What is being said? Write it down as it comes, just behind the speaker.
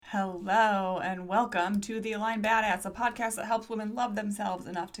Hello and welcome to The Aligned Badass, a podcast that helps women love themselves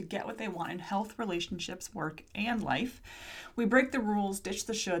enough to get what they want in health, relationships, work, and life. We break the rules, ditch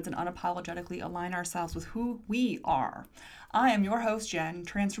the shoulds, and unapologetically align ourselves with who we are. I am your host, Jen,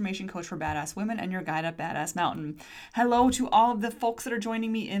 transformation coach for badass women and your guide up Badass Mountain. Hello to all of the folks that are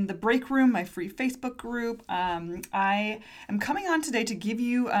joining me in the break room, my free Facebook group. I am coming on today to give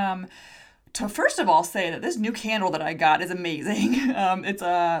you to first of all say that this new candle that I got is amazing. It's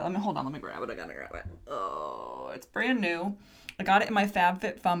let me grab it. I gotta grab it. Oh, it's brand new. I got it in my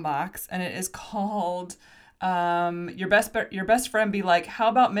FabFitFun box, and it is called Your Best Friend Be Like, How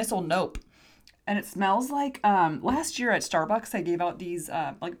About Missile Nope? And it smells like last year at Starbucks I gave out these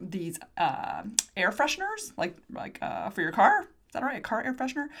air fresheners, for your car. Is that right? A car air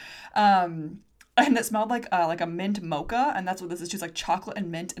freshener. And it smelled like a mint mocha, and that's what this is, just like chocolate and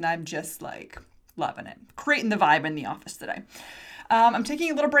mint, and I'm just like loving it. Creating the vibe in the office today. I'm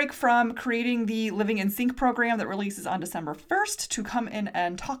taking a little break from creating the Living in Sync program that releases on December 1st to come in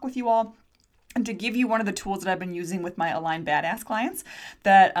and talk with you all and to give you one of the tools that I've been using with my Aligned Badass clients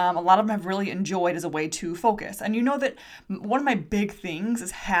that a lot of them have really enjoyed as a way to focus. And you know that one of my big things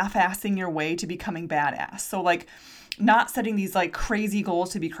is half-assing your way to becoming badass. So like, not setting these like crazy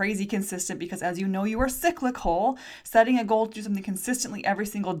goals to be crazy consistent, because as you know, you are cyclical. Setting a goal to do something consistently every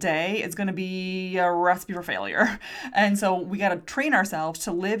single day is going to be a recipe for failure. And so we got to train ourselves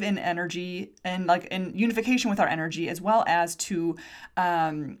to live in energy and like in unification with our energy, as well as to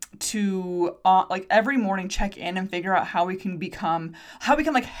like every morning check in and figure out how we can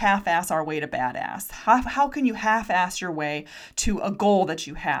like half-ass our way to badass. How can you half-ass your way to a goal that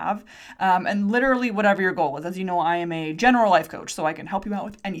you have? And literally whatever your goal is. As you know, I am a general life coach, so I can help you out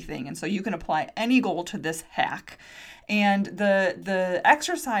with anything. And so you can apply any goal to this hack. And the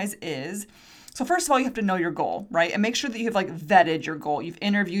exercise is, so first of all, you have to know your goal, right? And make sure that you have like vetted your goal. You've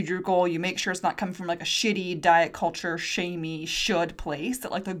interviewed your goal. You make sure it's not coming from like a shitty diet culture, shamey, should place,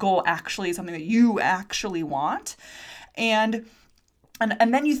 that like the goal actually is something that you actually want. And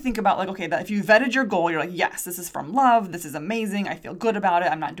then you think about like, okay, that if you vetted your goal, you're like, yes, this is from love. This is amazing. I feel good about it.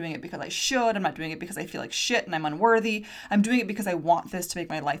 I'm not doing it because I should. I'm not doing it because I feel like shit and I'm unworthy. I'm doing it because I want this to make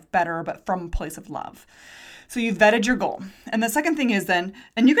my life better, but from a place of love. So you've vetted your goal. And the second thing is then,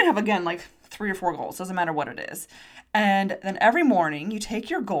 and you can have again, like 3 or 4 goals, doesn't matter what it is. And then every morning you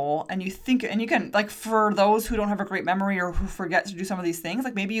take your goal and you think, and you can, like, for those who don't have a great memory or who forget to do some of these things,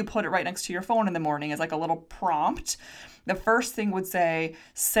 like maybe you put it right next to your phone in the morning as like a little prompt. The first thing would say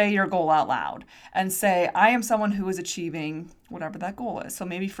your goal out loud and say, I am someone who is achieving whatever that goal is. So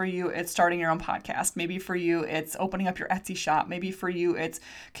maybe for you, it's starting your own podcast. Maybe for you, it's opening up your Etsy shop. Maybe for you, it's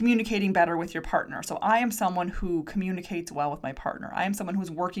communicating better with your partner. So I am someone who communicates well with my partner. I am someone who's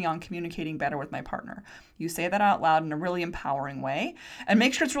working on communicating better with my partner. You say that out loud in a really empowering way, and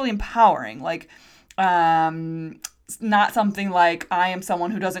make sure it's really empowering. Like, not something like, I am someone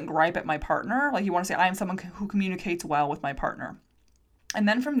who doesn't gripe at my partner. Like, you want to say, I am someone who communicates well with my partner. And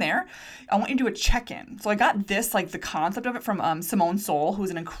then from there, I want you to do a check-in. So I got this, like the concept of it from Simone Soul, who's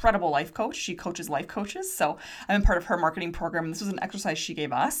an incredible life coach. She coaches life coaches. So I'm a part of her marketing program. And this was an exercise she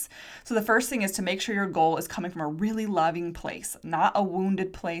gave us. So the first thing is to make sure your goal is coming from a really loving place, not a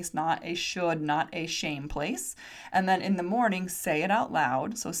wounded place, not a should, not a shame place. And then in the morning, say it out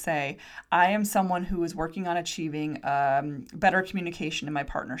loud. So say, I am someone who is working on achieving better communication in my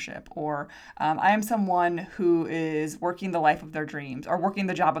partnership. Or I am someone who is working the life of their dreams, or working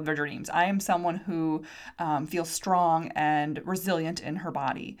the job of their dreams. I am someone who feels strong and resilient in her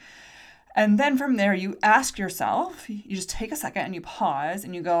body. And then from there, you ask yourself, you just take a second and you pause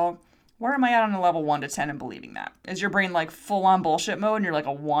and you go, where am I at on a level 1 to 10 in believing that? Is your brain like full on bullshit mode and you're like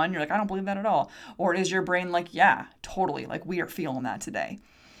a 1? You're like, I don't believe that at all. Or is your brain like, yeah, totally. Like, we are feeling that today.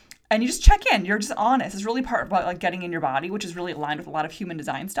 And you just check in. You're just honest. It's really part about like getting in your body, which is really aligned with a lot of human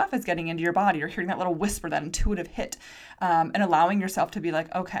design stuff, is getting into your body. You're hearing that little whisper, that intuitive hit, and allowing yourself to be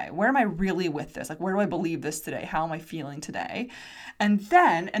like, okay, where am I really with this? Like, where do I believe this today? How am I feeling today? And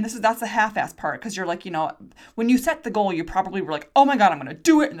then, and that's the half-ass part, because you're like, you know, when you set the goal, you probably were like, oh my God, I'm going to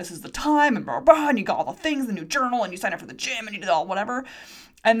do it. And this is the time, and blah, blah, blah, and you got all the things, the new journal, and you sign up for the gym, and you did all whatever.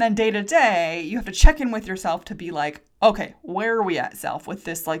 And then day to day, you have to check in with yourself to be like, okay, where are we at, self, with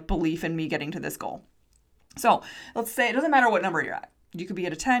this like belief in me getting to this goal? So let's say it doesn't matter what number you're at. You could be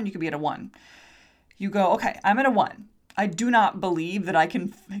at a 10, you could be at a 1. You go, okay, I'm at a 1. I do not believe that I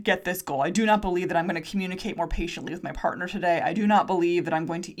can get this goal. I do not believe that I'm going to communicate more patiently with my partner today. I do not believe that I'm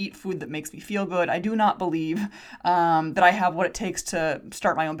going to eat food that makes me feel good. I do not believe that I have what it takes to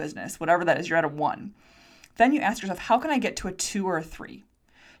start my own business. Whatever that is, you're at a 1. Then you ask yourself, how can I get to a 2 or a 3?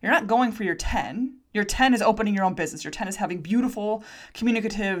 You're not going for your 10. Your 10 is opening your own business. Your 10 is having beautiful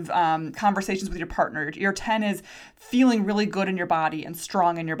communicative conversations with your partner. Your 10 is feeling really good in your body and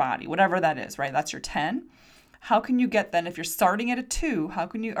strong in your body, whatever that is, right? That's your 10. How can you get then, if you're starting at a 2,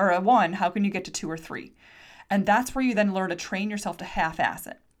 or a 1, how can you get to 2 or 3? And that's where you then learn to train yourself to half-ass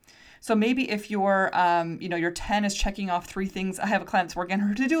it. So maybe if your 10 is checking off 3 things. I have a client that's working on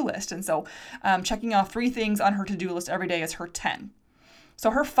her to-do list. And so checking off 3 things on her to-do list every day is her 10. So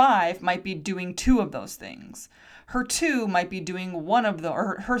her 5 might be doing 2 of those things. Her 2 might be doing one of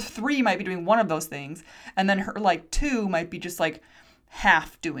or her 3 might be doing one of those things. And then her 2 might be just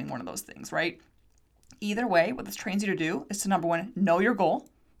half doing one of those things, right? Either way, what this trains you to do is to, number 1, know your goal,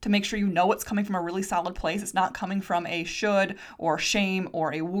 to make sure you know it's coming from a really solid place. It's not coming from a should or shame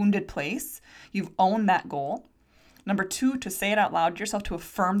or a wounded place. You've owned that goal. Number 2, to say it out loud to yourself, to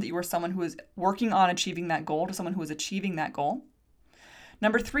affirm that you are someone who is working on achieving that goal, to someone who is achieving that goal.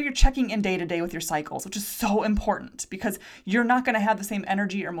 Number 3, you're checking in day to day with your cycles, which is so important because you're not going to have the same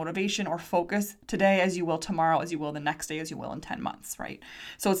energy or motivation or focus today as you will tomorrow, as you will the next day, as you will in 10 months, right?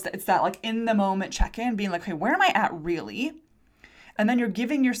 So it's that in the moment check-in, being okay, where am I at really? And then you're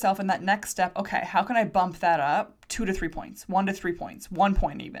giving yourself in that next step, okay, how can I bump that up 2 to 3 points, 1 to 3 points, 1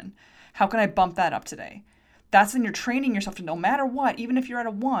 point even? How can I bump that up today? That's when you're training yourself to no matter what, even if you're at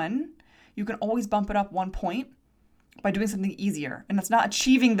a 1, you can always bump it up 1 point by doing something easier. And it's not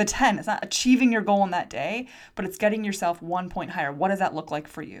achieving the 10. It's not achieving your goal in that day, but it's getting yourself 1 point higher. What does that look like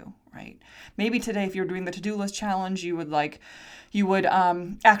for you, right? Maybe today, if you're doing the to-do list challenge, you would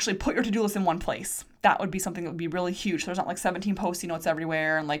actually put your to-do list in one place. That would be something that would be really huge. So there's not 17 Post-it notes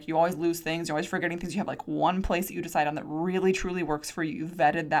everywhere and you always lose things. You're always forgetting things. You have one place that you decide on that really truly works for you. You've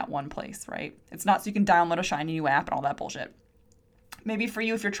vetted that one place, right? It's not so you can download a shiny new app and all that bullshit. Maybe for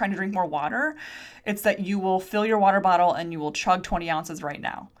you, if you're trying to drink more water, it's that you will fill your water bottle and you will chug 20 ounces right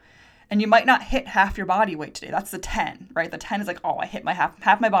now. And you might not hit half your body weight today. That's the 10, right? The 10 is I hit my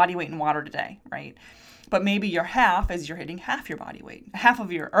half my body weight in water today, right? But maybe your half is you're hitting half your body weight,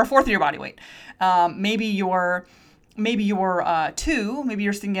 a fourth of your body weight. Maybe your 2, maybe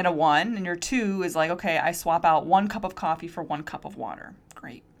you're sitting at a 1 and your 2 is okay, I swap out 1 cup of coffee for 1 cup of water.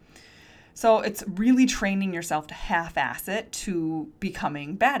 Great. So it's really training yourself to half-ass it to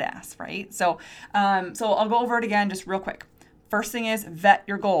becoming badass, right? So I'll go over it again just real quick. First thing is vet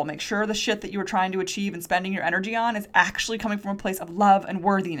your goal. Make sure the shit that you were trying to achieve and spending your energy on is actually coming from a place of love and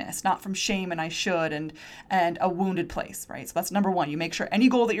worthiness, not from shame and I should and a wounded place, right? So that's number 1. You make sure any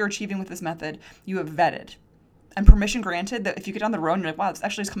goal that you're achieving with this method, you have vetted. And permission granted that if you get down the road and you're wow, this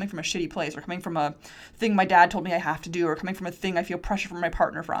actually is coming from a shitty place or coming from a thing my dad told me I have to do or coming from a thing I feel pressure from my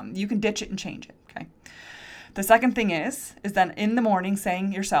partner from, you can ditch it and change it, okay? The second thing is then in the morning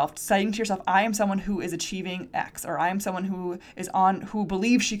saying to yourself, I am someone who is achieving X, or I am someone who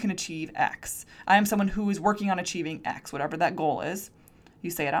believes she can achieve X. I am someone who is working on achieving X, whatever that goal is.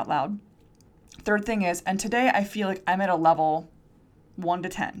 You say it out loud. Third thing is, and today I feel like I'm at a level 1 to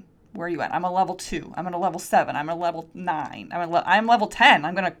 10. Where are you at? I'm a level 2. I'm at a level 7. I'm at a level 9. I'm level 10.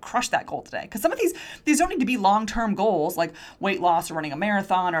 I'm going to crush that goal today. Because some of these don't need to be long-term goals like weight loss or running a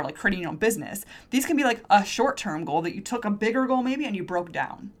marathon or creating your own business. These can be a short-term goal that you took a bigger goal maybe and you broke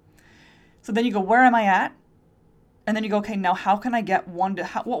down. So then you go, where am I at? And then you go, okay, now how can I get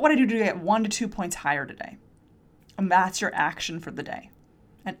what would I do to get 1 to 2 points higher today? And that's your action for the day.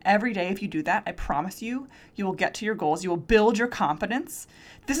 And every day, if you do that, I promise you, you will get to your goals. You will build your confidence.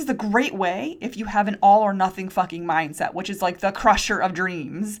 This is a great way if you have an all or nothing fucking mindset, which is the crusher of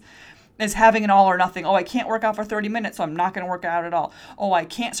dreams, is having an all or nothing. Oh, I can't work out for 30 minutes, so I'm not going to work out at all. Oh, I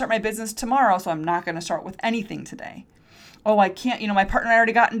can't start my business tomorrow, so I'm not going to start with anything today. Oh, I can't, my partner and I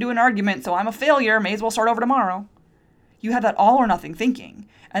already got into an argument, so I'm a failure. May as well start over tomorrow. You have that all or nothing thinking.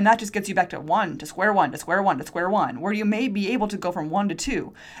 And that just gets you back to 1, to square 1, to square 1, to square 1, where you may be able to go from 1 to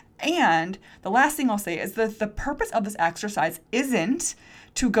 2. And the last thing I'll say is that the purpose of this exercise isn't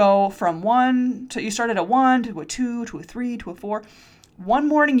to go from 1 to, you started at 1 to a 2 to a 3 to a 4. One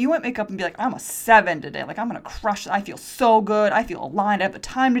morning you might wake up and be I'm a 7 today. I'm going to crush it. I feel so good. I feel aligned. I have the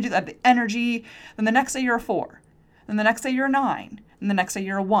time to do that. I have the energy. Then the next day you're a 4. Then the next day you're a 9. And the next day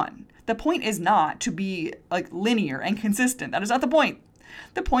you're a 1. The point is not to be linear and consistent. That is not the point.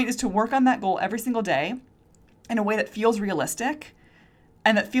 The point is to work on that goal every single day in a way that feels realistic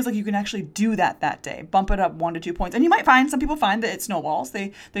and that feels like you can actually do that day. Bump it up 1 to 2 points. And you might find, some people find that it snowballs.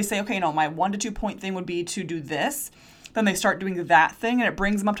 They say, okay, no, my 1 to 2 point thing would be to do this. Then they start doing that thing and it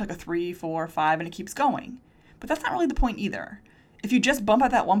brings them up to a 3, 4, 5, and it keeps going. But that's not really the point either. If you just bump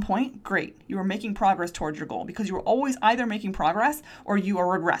at that 1 point, great. You are making progress towards your goal because you are always either making progress or you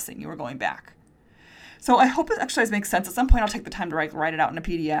are regressing. You are going back. So I hope this exercise makes sense. At some point, I'll take the time to write it out in a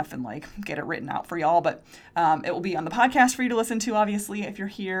PDF and like get it written out for y'all. But it will be on the podcast for you to listen to, obviously. If you're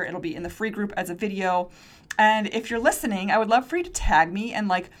here, it'll be in the free group as a video. And if you're listening, I would love for you to tag me and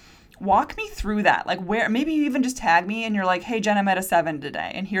like walk me through that. Like where, maybe you even just tag me and you're like, hey, Jen, I'm at a 7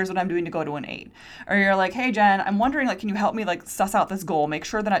 today. And here's what I'm doing to go to an 8. Or you're like, hey, Jen, I'm wondering, like, can you help me like suss out this goal? Make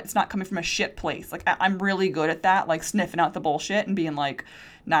sure that it's not coming from a shit place. Like I'm really good at that, like sniffing out the bullshit and being like,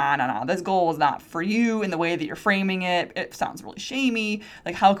 nah, this goal is not for you in the way that you're framing it. It sounds really shamey.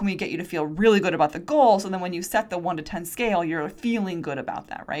 Like, how can we get you to feel really good about the goal? So then when you set the 1 to 10 scale, you're feeling good about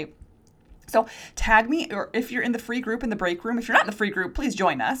that, right? So tag me, or if you're in the free group in the break room. If you're not in the free group, please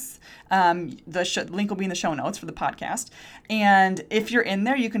join us. The link will be in the show notes for the podcast. And if you're in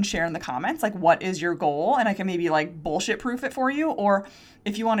there, you can share in the comments, like, what is your goal? And I can maybe like bullshit proof it for you. Or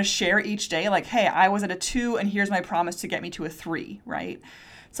if you want to share each day, like, hey, I was at a 2 and here's my promise to get me to a 3, right?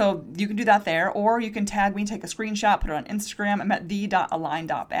 So you can do that there, or you can tag me, take a screenshot, put it on Instagram. I'm at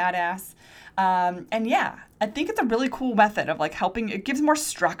the.align.badass. And yeah, I think it's a really cool method of like helping. It gives more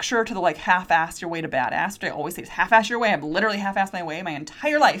structure to the like half-ass your way to badass, which I always say is half-ass your way. I've literally half-assed my way my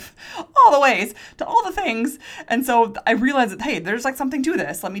entire life, all the ways to all the things. And so I realized that, hey, there's like something to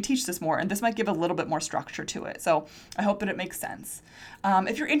this. Let me teach this more. And this might give a little bit more structure to it. So I hope that it makes sense.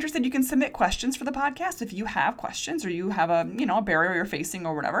 If you're interested, you can submit questions for the podcast. If you have questions or you have a barrier you're facing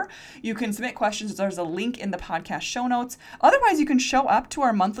or whatever, you can submit questions. There's a link in the podcast show notes. Otherwise, you can show up to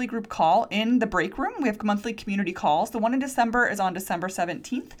our monthly group call in the break room. We have monthly community calls. The one in December is on December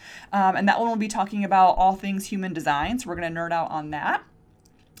 17th. And that one will be talking about all things human design. So we're going to nerd out on that.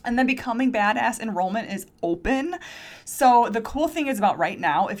 And then Becoming Badass enrollment is open. So the cool thing is about right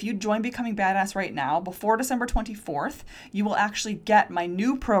now, if you join Becoming Badass right now, before December 24th, you will actually get my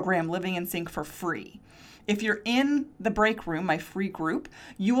new program, Living in Sync, for free. If you're in the break room, my free group,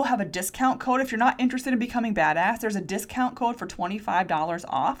 you will have a discount code. If you're not interested in Becoming Badass, there's a discount code for $25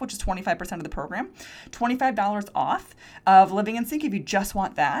 off, which is 25% of the program. $25 off of Living in Sync if you just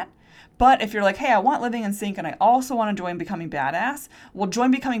want that. But if you're like, hey, I want Living in Sync and I also want to join Becoming Badass, well, join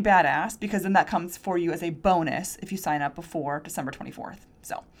Becoming Badass because then that comes for you as a bonus if you sign up before December 24th.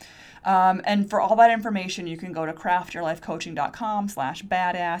 So, and for all that information, you can go to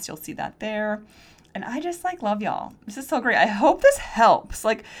craftyourlifecoaching.com/badass. You'll see that there. And I just like love y'all. This is so great. I hope this helps.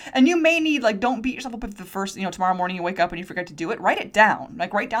 Like, and you may need, like, don't beat yourself up if the first, tomorrow morning you wake up and you forget to do it. Write it down.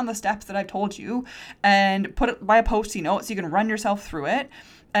 Like, write down the steps that I've told you and put it by a Post-it note so you can run yourself through it.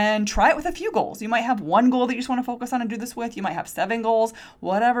 And try it with a few goals. You might have one goal that you just want to focus on and do this with. You might have 7 goals.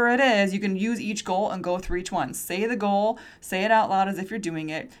 Whatever it is, you can use each goal and go through each one. Say the goal. Say it out loud as if you're doing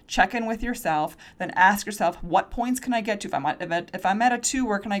it. Check in with yourself. Then ask yourself, what points can I get to? If I'm at a 2,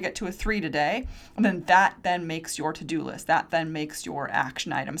 where can I get to a 3 today? And then that then makes your to-do list. That then makes your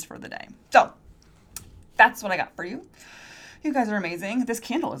action items for the day. So that's what I got for you. You guys are amazing. This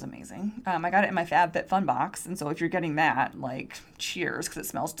candle is amazing. I got it in my FabFitFun box. And so if you're getting that, like, cheers, because it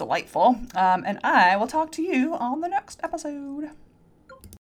smells delightful. And I will talk to you on the next episode.